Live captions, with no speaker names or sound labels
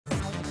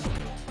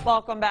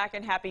Welcome back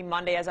and happy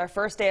Monday as our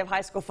first day of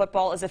high school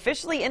football is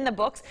officially in the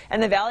books,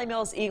 and the Valley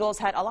Mills Eagles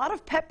had a lot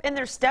of pep in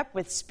their step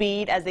with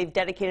speed as they've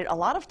dedicated a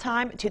lot of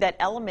time to that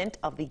element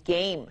of the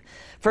game.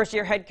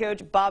 First-year head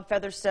coach Bob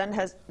Featherston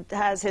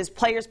has his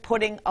players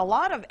putting a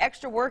lot of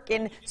extra work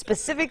in,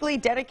 specifically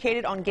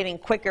dedicated on getting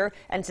quicker,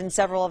 and since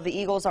several of the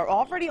Eagles are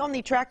already on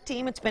the track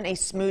team, it's been a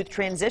smooth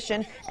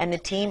transition and the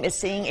team is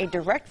seeing a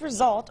direct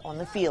result on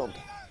the field.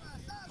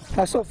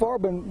 So far,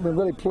 been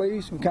really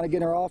pleased. We're kind of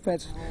getting our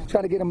offense,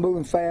 trying to get them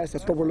moving fast.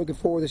 That's what we're looking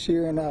for this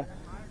year. And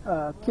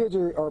kids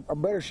are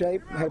better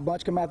shape. We had a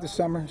bunch come out this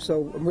summer,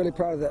 so I'm really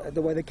proud of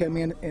the way they came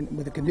in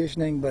with the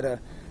conditioning. But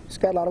it's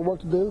got a lot of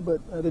work to do,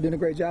 but they're doing a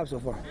great job so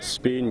far.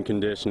 Speed and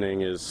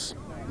conditioning is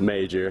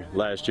major.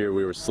 Last year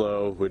we were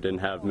slow. We didn't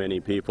have many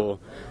people,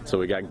 so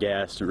we got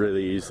gassed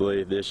really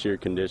easily. This year,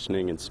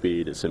 conditioning and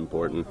speed is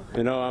important.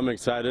 You know, I'm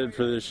excited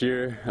for this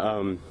year.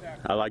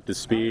 I like the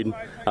speed.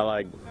 I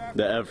like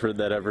the effort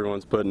that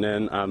everyone's putting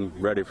in. I'm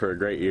ready for a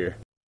great year.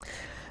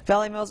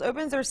 Valley Mills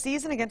opens their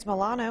season against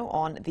Milano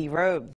on the road.